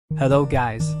Hello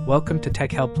guys, welcome to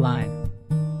Tech Helpline.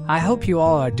 I hope you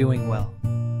all are doing well.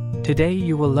 Today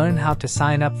you will learn how to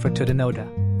sign up for Tutanota.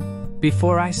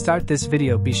 Before I start this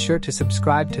video, be sure to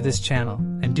subscribe to this channel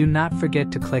and do not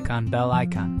forget to click on bell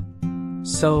icon.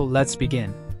 So let's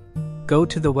begin. Go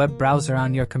to the web browser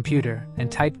on your computer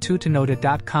and type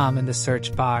tutanota.com in the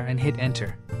search bar and hit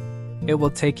enter. It will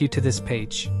take you to this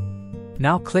page.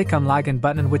 Now click on login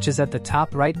button, which is at the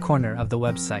top right corner of the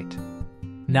website.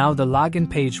 Now the login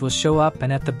page will show up,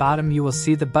 and at the bottom you will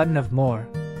see the button of more.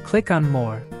 Click on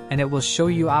more and it will show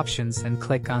you options and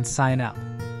click on sign up.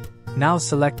 Now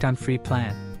select on free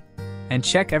plan and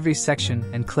check every section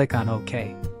and click on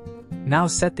OK. Now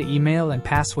set the email and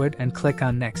password and click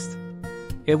on next.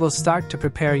 It will start to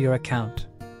prepare your account.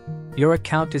 Your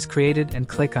account is created and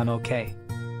click on OK.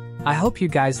 I hope you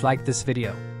guys liked this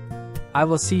video. I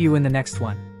will see you in the next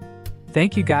one.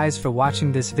 Thank you guys for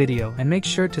watching this video, and make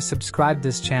sure to subscribe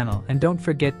this channel and don't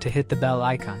forget to hit the bell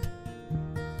icon.